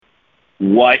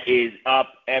What is up,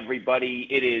 everybody?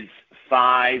 It is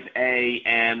 5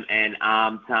 a.m. and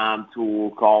I'm Tom Toole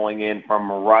calling in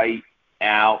from right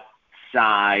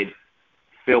outside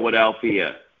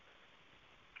Philadelphia.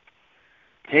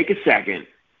 Take a second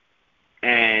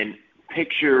and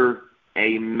picture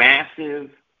a massive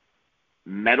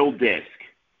metal disc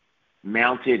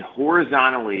mounted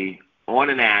horizontally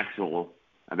on an axle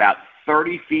about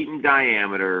 30 feet in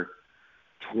diameter,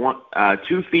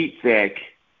 2 feet thick,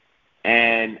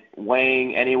 and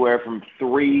weighing anywhere from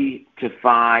 3,000 to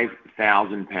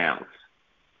 5,000 pounds.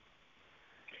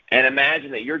 And imagine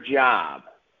that your job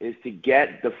is to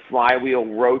get the flywheel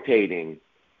rotating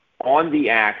on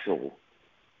the axle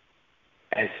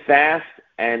as fast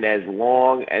and as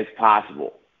long as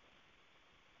possible.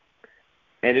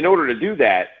 And in order to do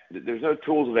that, there's no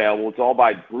tools available. It's all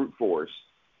by brute force.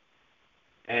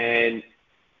 And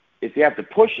if you have to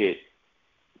push it,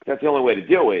 that's the only way to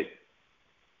do it.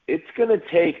 It's going to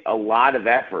take a lot of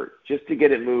effort just to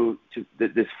get it moved, to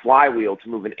this flywheel to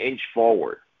move an inch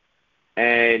forward.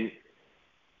 And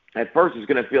at first it's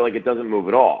going to feel like it doesn't move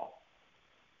at all.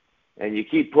 And you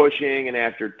keep pushing, and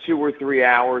after 2 or 3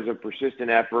 hours of persistent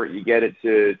effort, you get it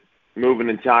to move an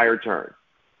entire turn.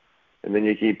 And then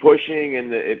you keep pushing,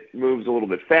 and it moves a little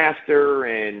bit faster,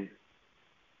 and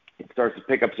it starts to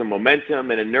pick up some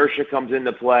momentum, and inertia comes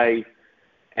into play.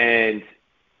 And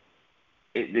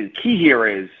the key here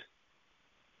is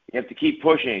you have to keep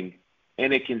pushing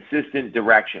in a consistent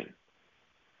direction.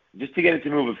 Just to get it to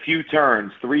move a few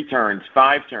turns, 3 turns,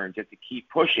 5 turns, you have to keep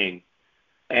pushing.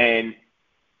 And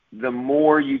the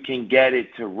more you can get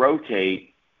it to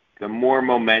rotate, the more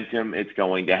momentum it's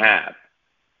going to have.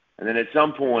 And then at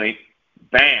some point,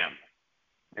 bam,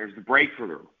 there's the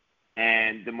breakthrough.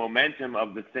 And the momentum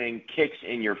of the thing kicks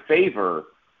in your favor,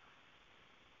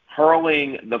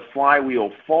 hurling the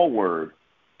flywheel forward.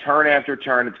 Turn after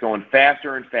turn, it's going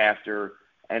faster and faster,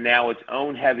 and now its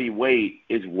own heavy weight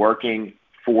is working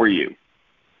for you.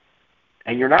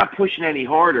 And you're not pushing any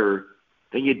harder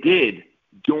than you did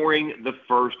during the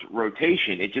first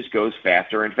rotation. It just goes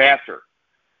faster and faster.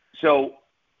 So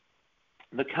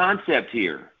the concept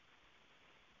here,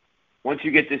 once you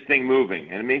get this thing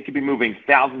moving, and I mean, it could be moving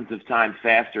thousands of times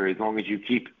faster as long as you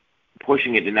keep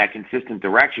pushing it in that consistent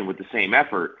direction with the same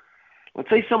effort. Let's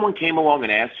say someone came along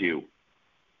and asked you,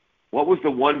 what was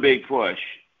the one big push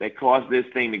that caused this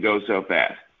thing to go so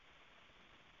fast?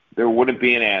 There wouldn't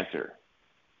be an answer.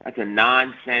 That's a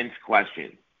nonsense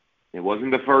question. It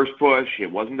wasn't the first push.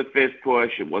 It wasn't the 5th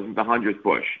push. It wasn't the 100th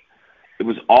push. It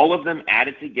was all of them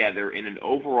added together in an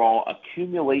overall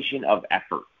accumulation of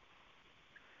effort.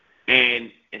 And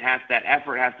that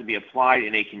effort has to be applied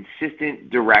in a consistent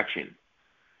direction.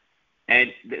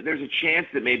 And there's a chance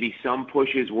that maybe some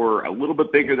pushes were a little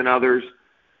bit bigger than others,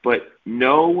 but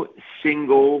no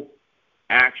single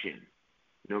action,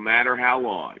 no matter how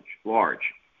large,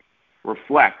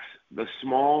 reflects the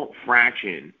small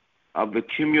fraction of the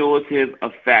cumulative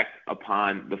effect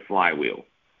upon the flywheel.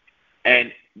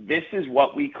 And this is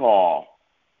what we call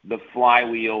the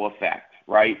flywheel effect,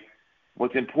 right?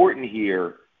 What's important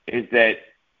here is that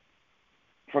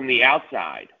from the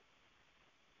outside,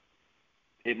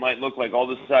 it might look like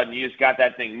all of a sudden you just got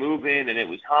that thing moving and it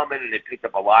was humming and it picked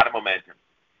up a lot of momentum.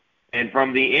 And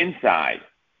from the inside,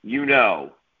 you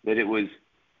know that it was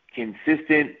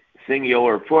consistent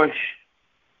singular push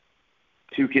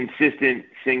to consistent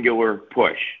singular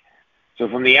push. So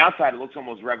from the outside, it looks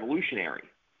almost revolutionary.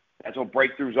 That's what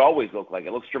breakthroughs always look like.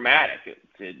 It looks dramatic.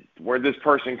 Where'd this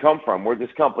person come from? Where'd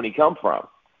this company come from?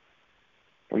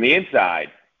 From the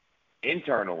inside,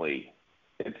 internally,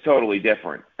 it's totally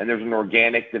different. And there's an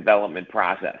organic development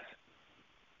process.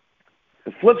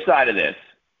 The flip side of this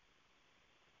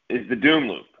is the doom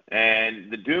loop.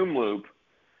 And the doom loop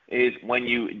is when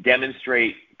you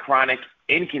demonstrate chronic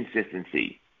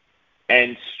inconsistency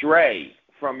and stray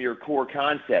from your core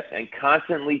concepts and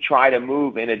constantly try to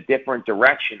move in a different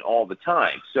direction all the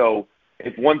time. So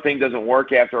if one thing doesn't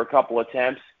work after a couple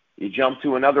attempts, you jump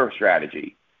to another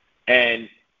strategy. And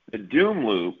the doom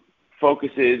loop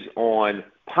focuses on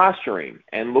posturing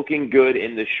and looking good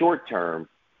in the short term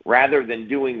rather than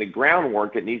doing the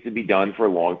groundwork that needs to be done for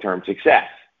long-term success.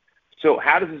 So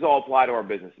how does this all apply to our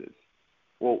businesses?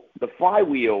 Well, the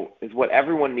flywheel is what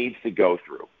everyone needs to go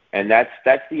through. And that's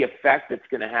the effect that's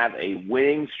going to have a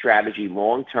winning strategy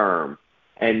long-term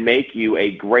and make you a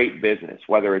great business,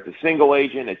 whether it's a single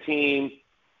agent, a team,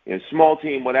 a small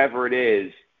team, whatever it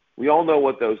is. We all know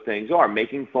what those things are.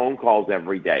 Making phone calls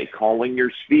every day, calling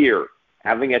your sphere,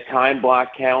 having a time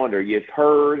block calendar. You've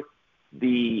heard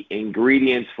the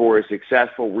ingredients for a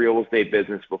successful real estate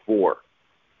business before.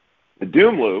 The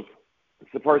doom loop,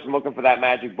 it's the person looking for that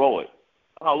magic bullet.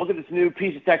 Oh, look at this new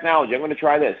piece of technology. I'm going to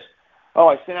try this. Oh,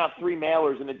 I sent out 3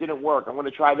 mailers and it didn't work. I'm going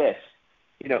to try this.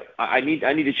 I need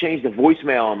to change the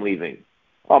voicemail I'm leaving.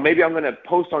 Oh, maybe I'm going to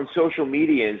post on social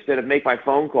media instead of make my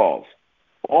phone calls.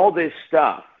 All this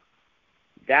stuff,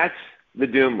 that's the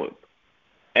doom loop.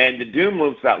 And the doom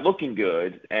loop's about looking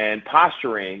good and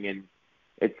posturing, and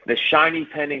it's the shiny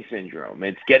penny syndrome.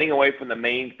 It's getting away from the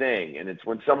main thing, and it's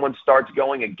when someone starts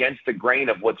going against the grain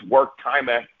of what's worked time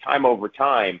over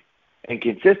time and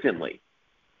consistently.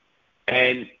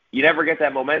 And you never get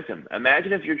that momentum.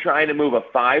 Imagine if you're trying to move a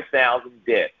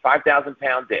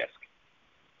 5,000-pound disc,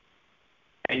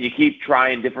 and you keep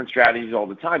trying different strategies all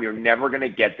the time. You're never going to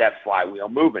get that flywheel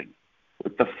moving.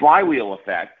 With the flywheel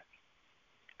effect,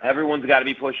 everyone's got to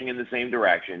be pushing in the same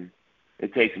direction.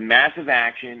 It takes massive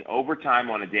action over time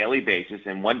on a daily basis,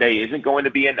 and one day isn't going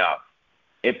to be enough.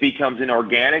 It becomes an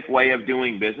organic way of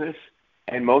doing business,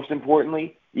 and most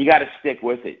importantly, you got to stick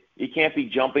with it. You can't be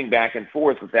jumping back and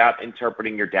forth without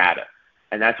interpreting your data,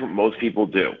 and that's what most people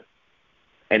do.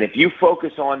 And if you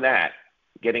focus on that,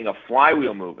 getting a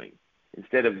flywheel moving,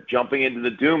 instead of jumping into the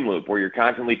doom loop where you're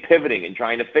constantly pivoting and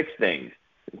trying to fix things,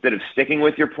 instead of sticking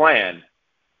with your plan,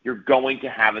 you're going to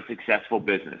have a successful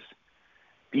business.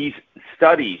 These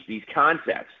studies, these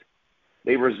concepts,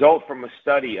 they result from a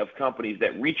study of companies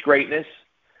that reach greatness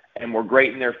and were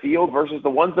great in their field versus the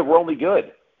ones that were only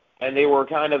good. And they were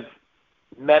kind of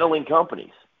meddling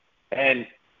companies. And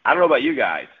I don't know about you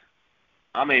guys,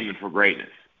 I'm aiming for greatness.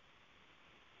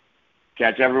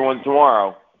 Catch everyone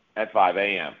tomorrow at 5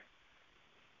 a.m.